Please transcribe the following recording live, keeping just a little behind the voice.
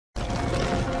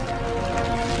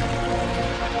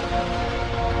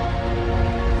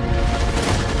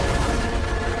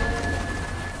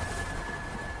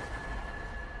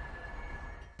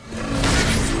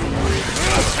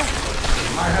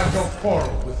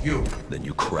You. Then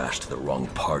you crashed the wrong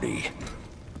party.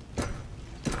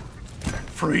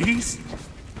 Freeze?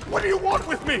 What do you want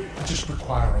with me? I just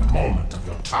require a moment of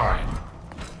your time.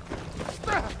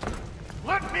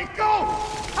 Let me go!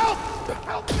 Help!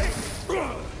 Help me!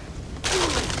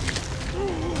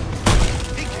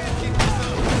 He can't keep this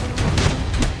up.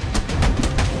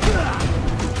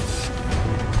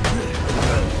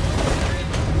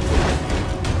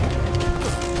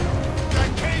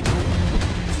 That cable!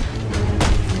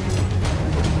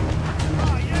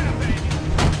 Oh yeah, baby!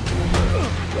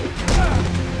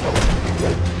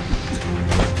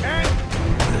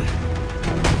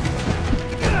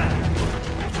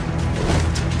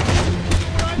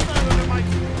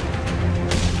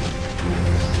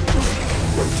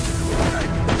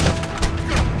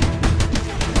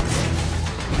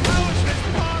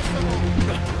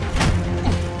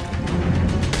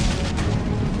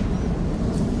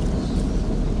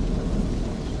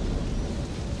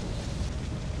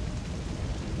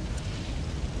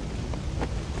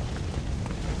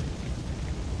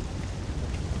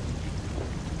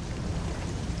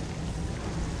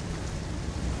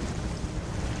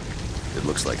 It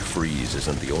looks like Freeze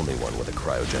isn't the only one with a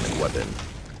cryogenic weapon.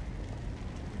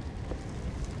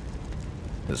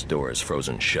 This door is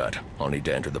frozen shut. I'll need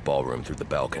to enter the ballroom through the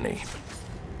balcony.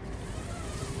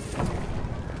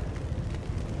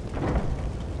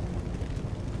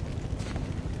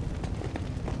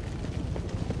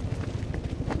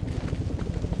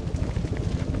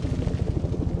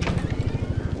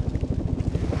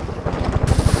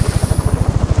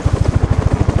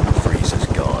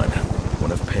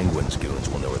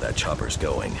 Chopper's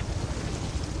going.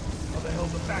 How the hell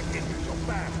the back get here so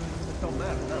fast? It don't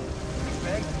matter now. We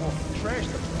bagged them off and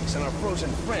trashed the place, and our frozen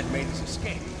friend made his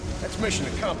escape. That's mission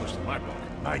accomplished in my book.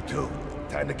 Mine too.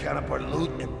 Time to count up our loot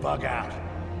and bug out.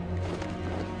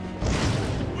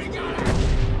 We got it!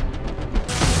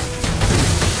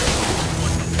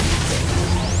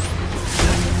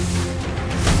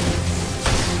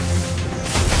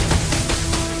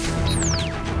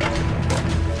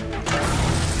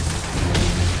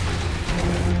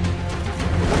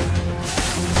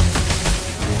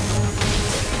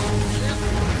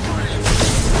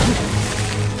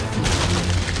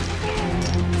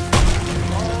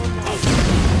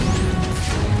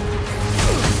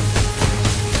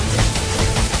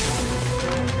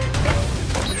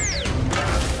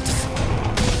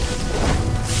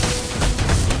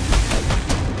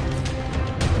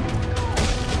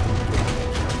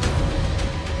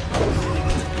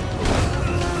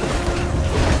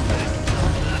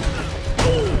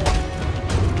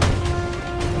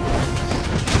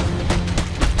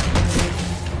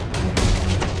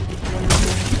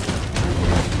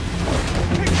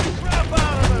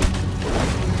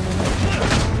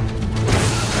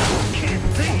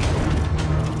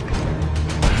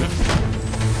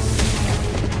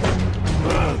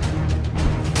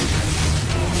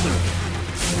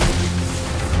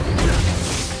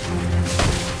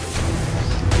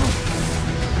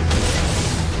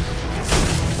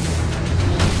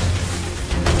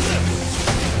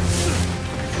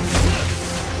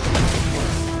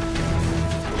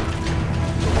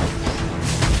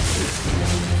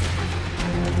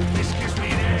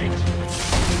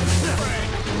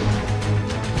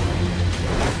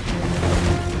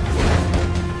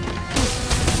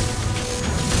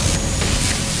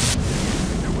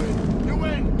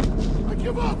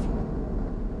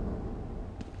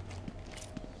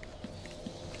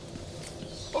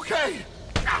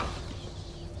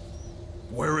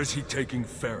 Where is he taking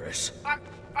Ferris?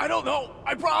 I don't know.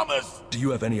 I promise. Do you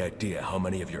have any idea how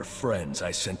many of your friends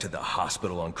I sent to the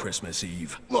hospital on Christmas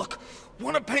Eve? Look,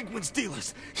 one of Penguin's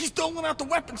dealers. He's doling out the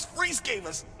weapons Freeze gave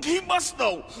us. He must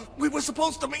know. We were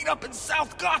supposed to meet up in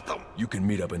South Gotham. You can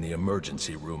meet up in the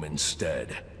emergency room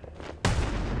instead.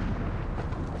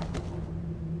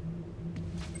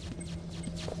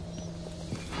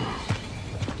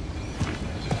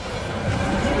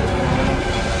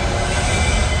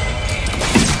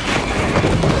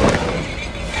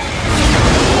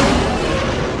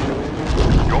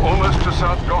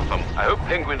 South Gotham. I hope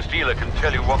Penguin's dealer can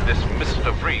tell you what this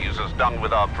Mr. Freeze has done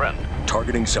with our friend.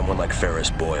 Targeting someone like Ferris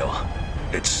Boyle.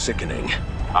 It's sickening.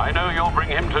 I know you'll bring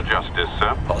him to justice,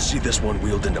 sir. I'll see this one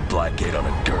wheeled into Blackgate on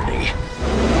a gurney.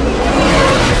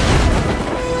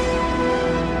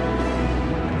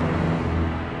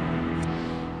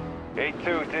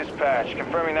 A2 dispatch,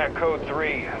 confirming that code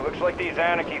 3. Looks like these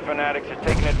anarchy fanatics are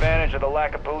taking advantage of the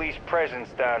lack of police presence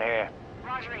down here.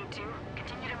 Roger, A2.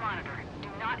 Continue to monitor. Do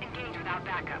not engage without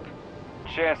backup.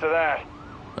 Chance of that.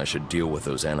 I should deal with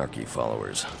those Anarchy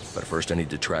followers. But first I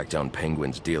need to track down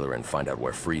Penguin's dealer and find out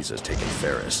where Freeze has taken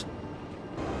Ferris.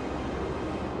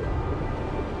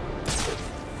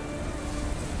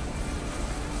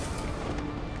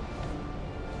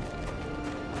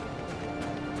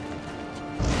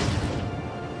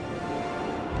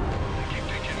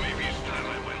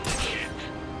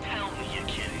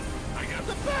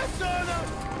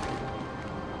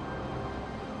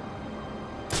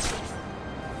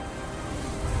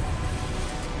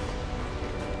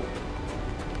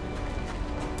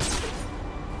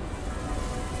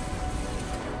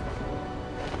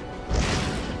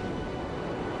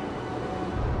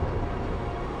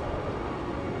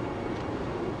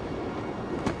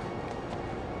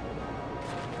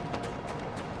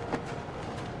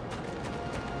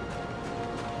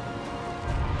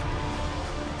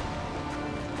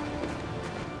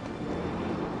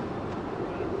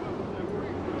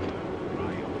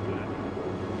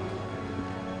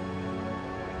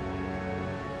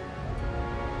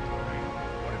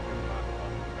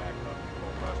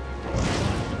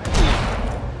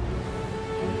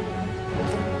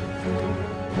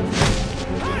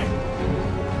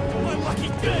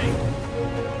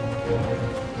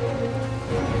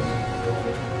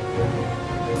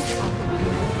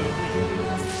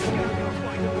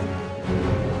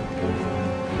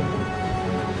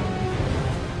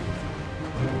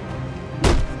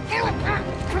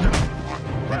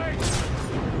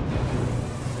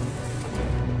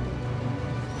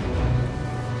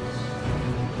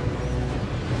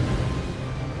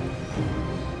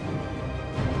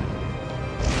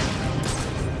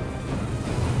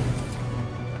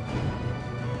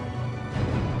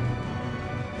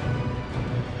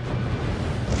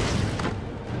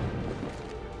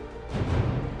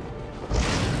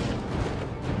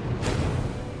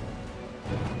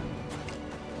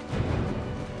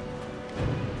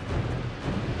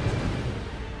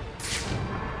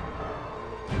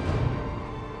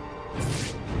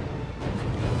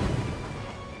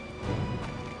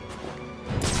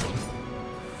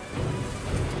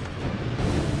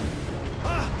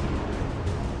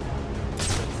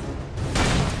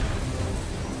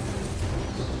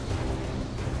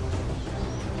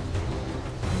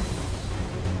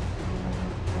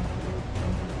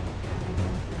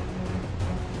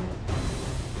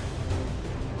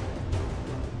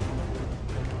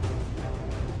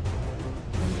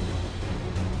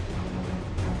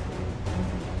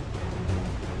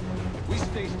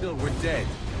 Stay still, we're dead.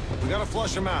 We gotta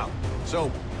flush him out. So,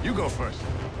 you go first.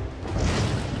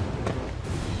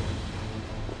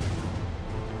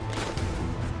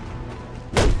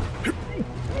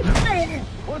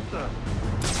 What the?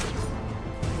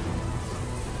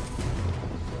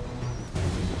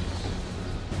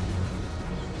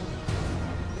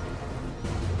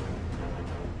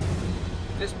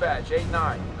 Dispatch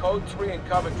 8-9, code 3 in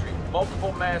Coventry.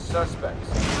 Multiple mass suspects.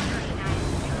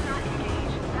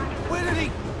 Where did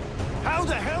he... How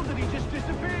the hell did he just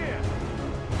disappear?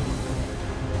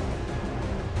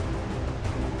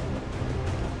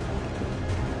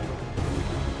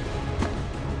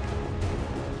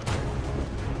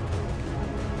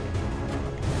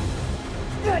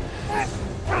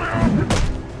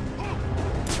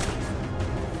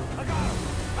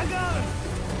 I got him!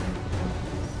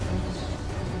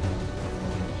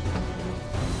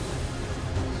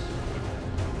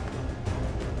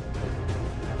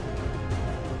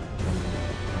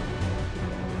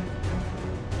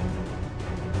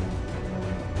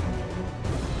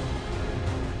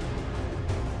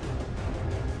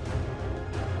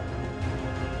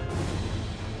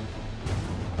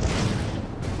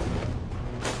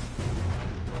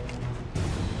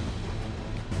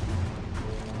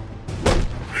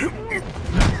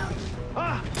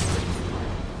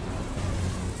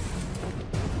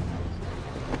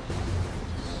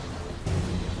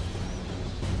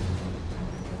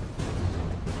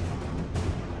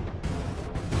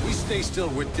 Stay still,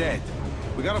 we're dead.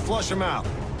 We gotta flush him out.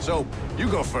 So, you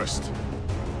go first.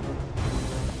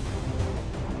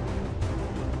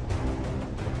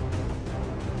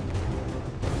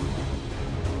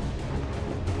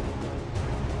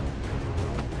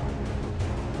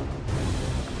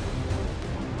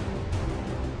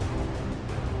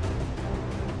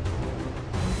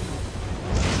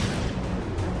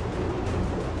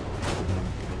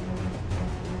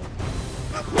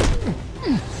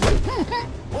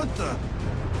 What the?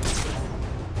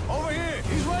 Over here!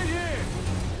 He's right here!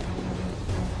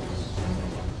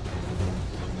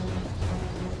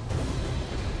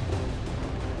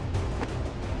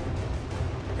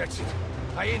 That's it.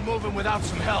 I ain't moving without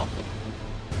some help.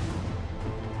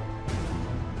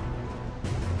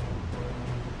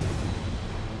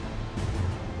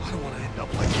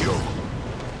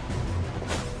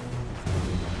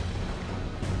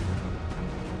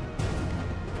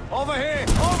 Over here!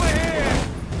 Over here!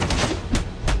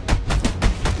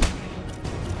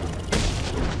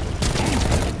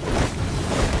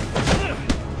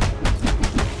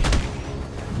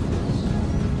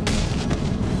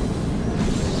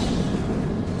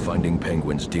 Finding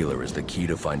Penguin's dealer is the key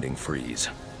to finding Freeze.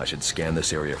 I should scan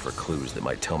this area for clues that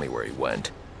might tell me where he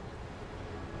went.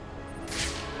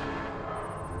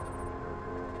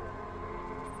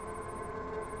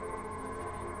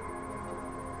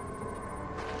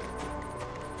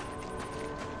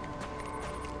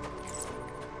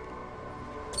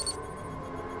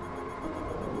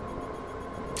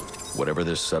 Whatever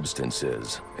this substance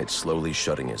is, it's slowly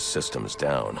shutting his systems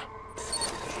down.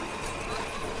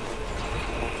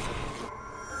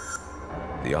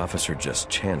 The officer just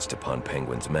chanced upon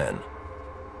Penguin's men.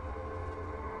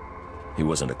 He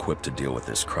wasn't equipped to deal with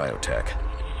this cryotech.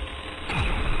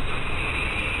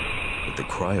 But the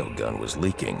cryo gun was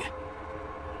leaking.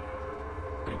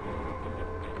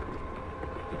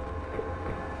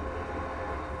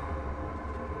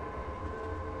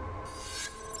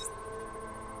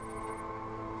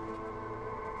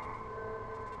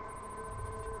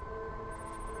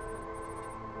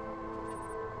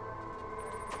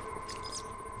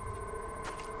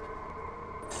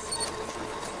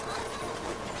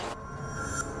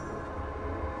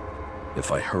 If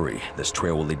I hurry, this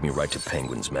trail will lead me right to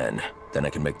Penguin's men. Then I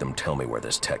can make them tell me where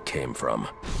this tech came from.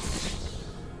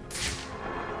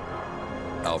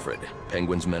 Alfred,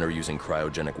 Penguin's men are using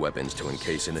cryogenic weapons to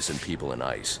encase innocent people in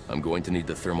ice. I'm going to need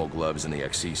the thermal gloves and the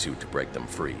XC suit to break them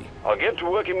free. I'll get to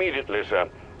work immediately, sir.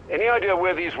 Any idea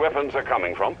where these weapons are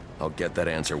coming from? I'll get that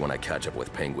answer when I catch up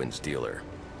with Penguin's dealer.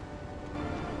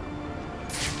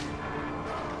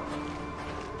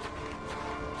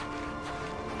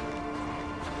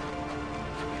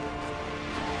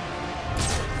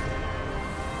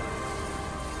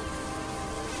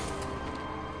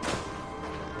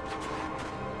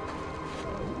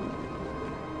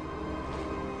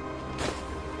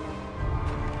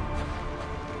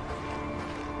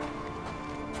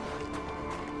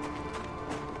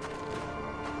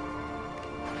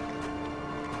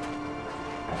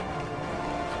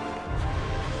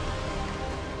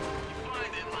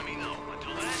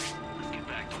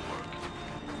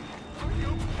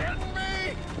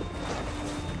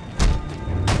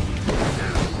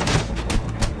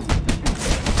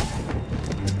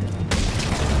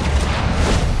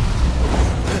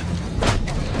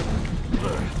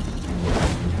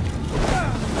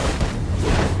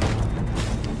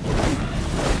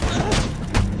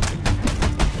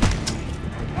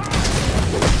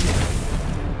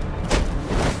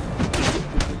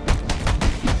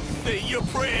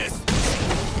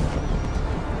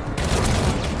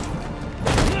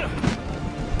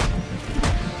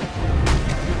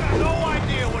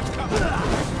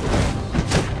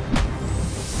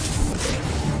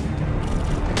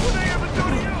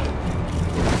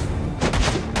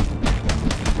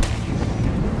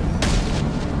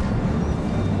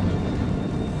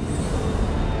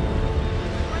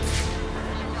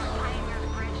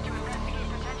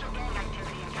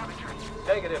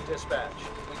 Negative, dispatch.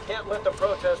 We can't let the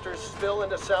protesters spill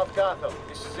into South Gotham.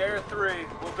 This is Air 3.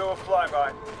 We'll do a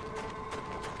flyby.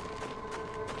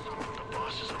 The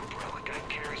boss's umbrella guy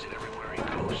carries it everywhere he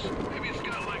goes. Maybe it's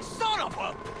got like... Son of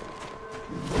a...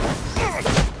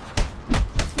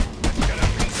 Get a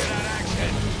piece of that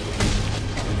action!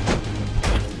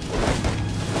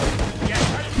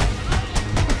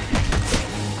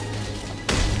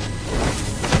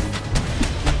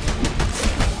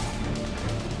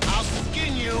 I'll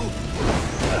skin you!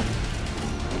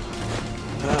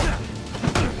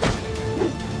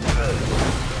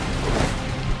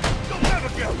 You'll never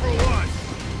get through us!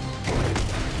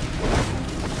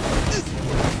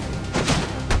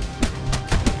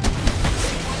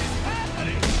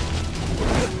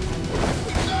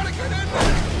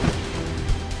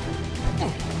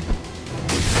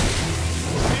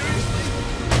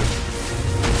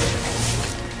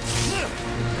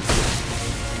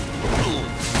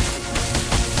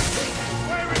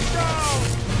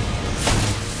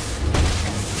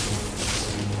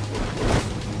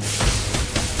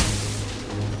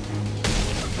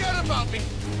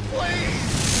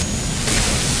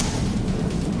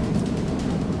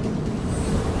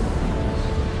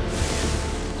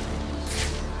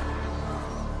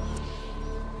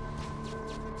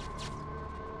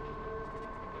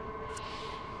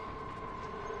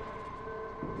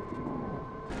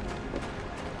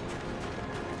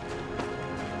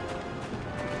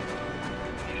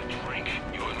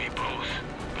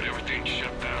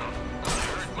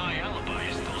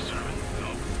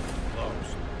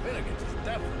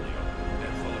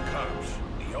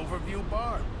 Overview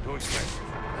bar. Too expensive.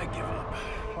 I give up.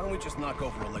 Why don't we just knock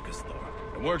over a liquor store?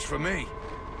 It works for me.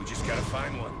 We just gotta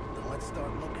find one. Then let's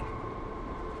start looking.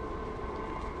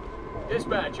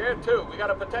 Dispatch, Air 2, we got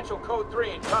a potential Code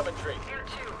 3 in Coventry. Air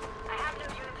 2, I have no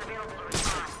units available to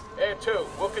respond. Air 2,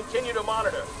 we'll continue to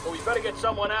monitor, but we better get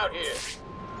someone out here.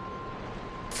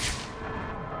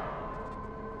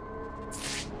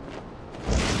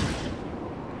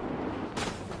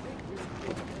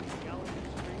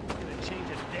 Gonna change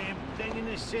a damn thing in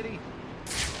this city?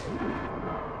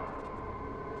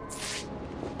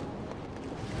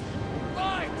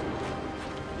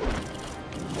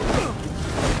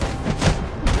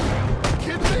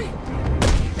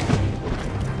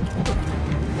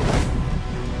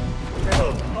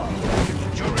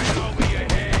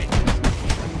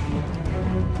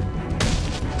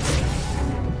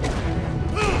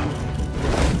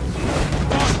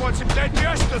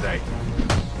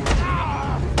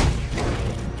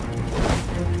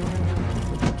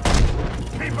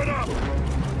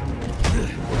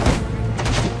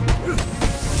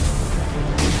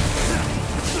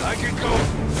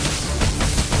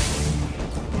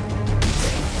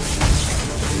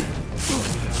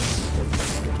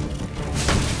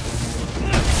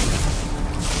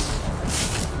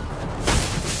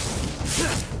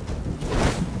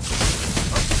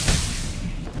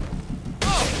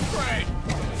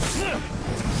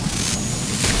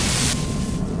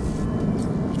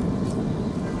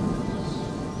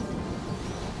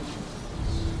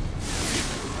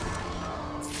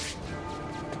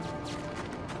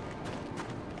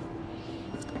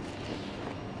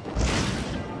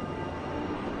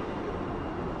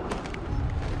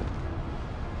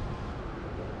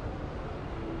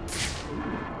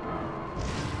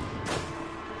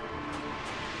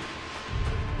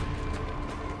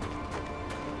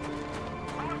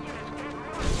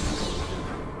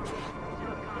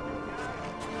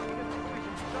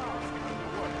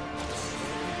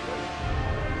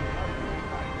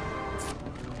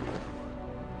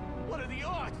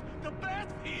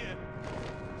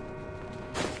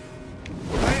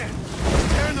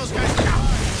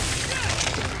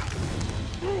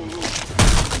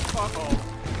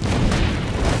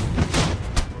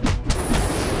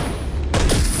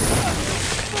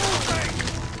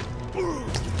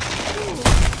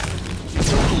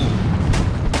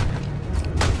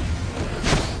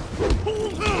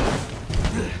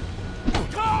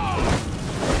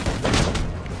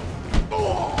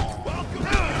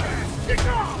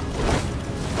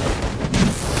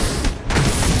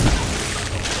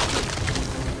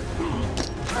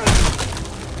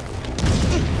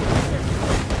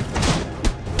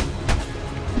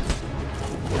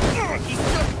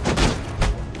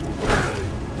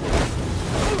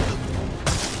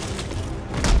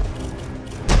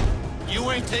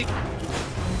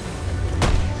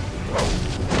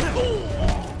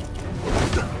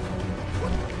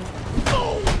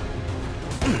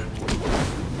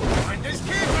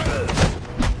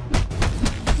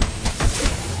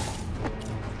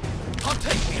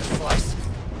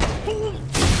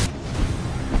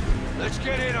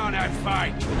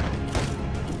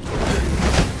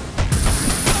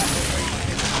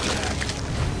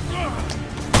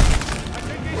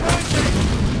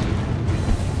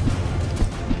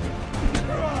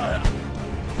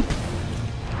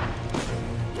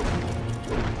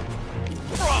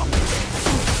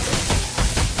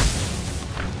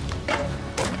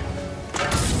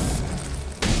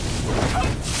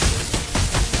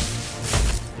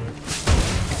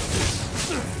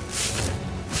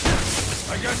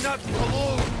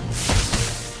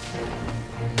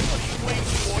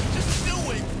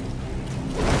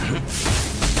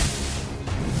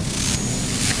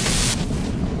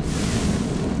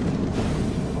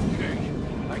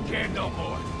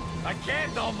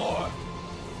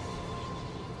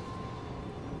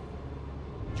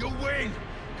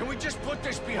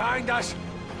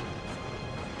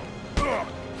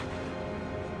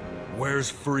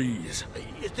 Where's Freeze?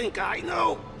 You think I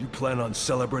know? You plan on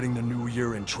celebrating the new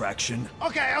year in traction?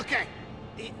 Okay.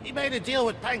 He made a deal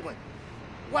with Penguin.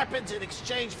 Weapons in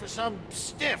exchange for some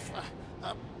stiff.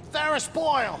 Ferris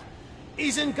Boyle.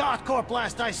 He's in Gothcorp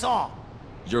last I saw.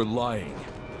 You're lying.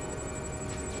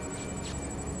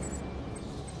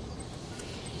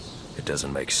 It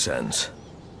doesn't make sense.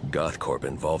 Gothcorp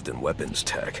involved in weapons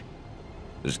tech.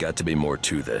 There's got to be more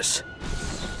to this.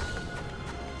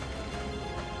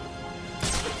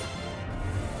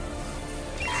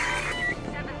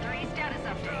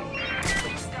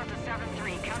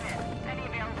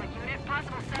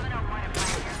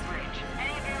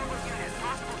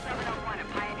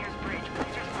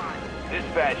 This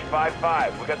dispatch,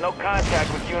 5-5. We got no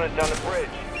contact with units on the bridge.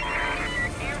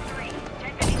 Air 3,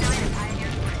 1059 at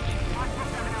Pioneer's Bridge. Possible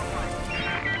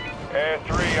 701. Air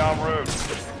 3, en route.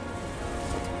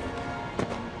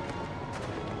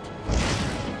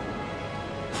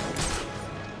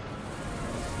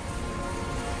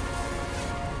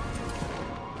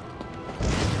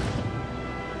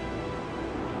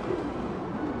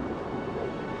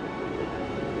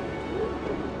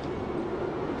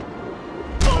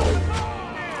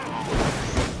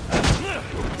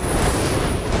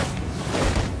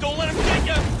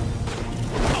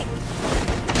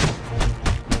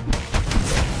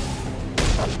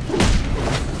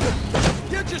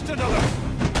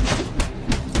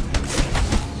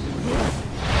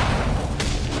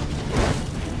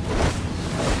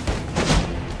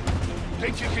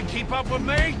 Think you can keep up with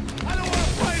me? I don't want to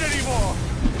fight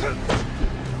anymore!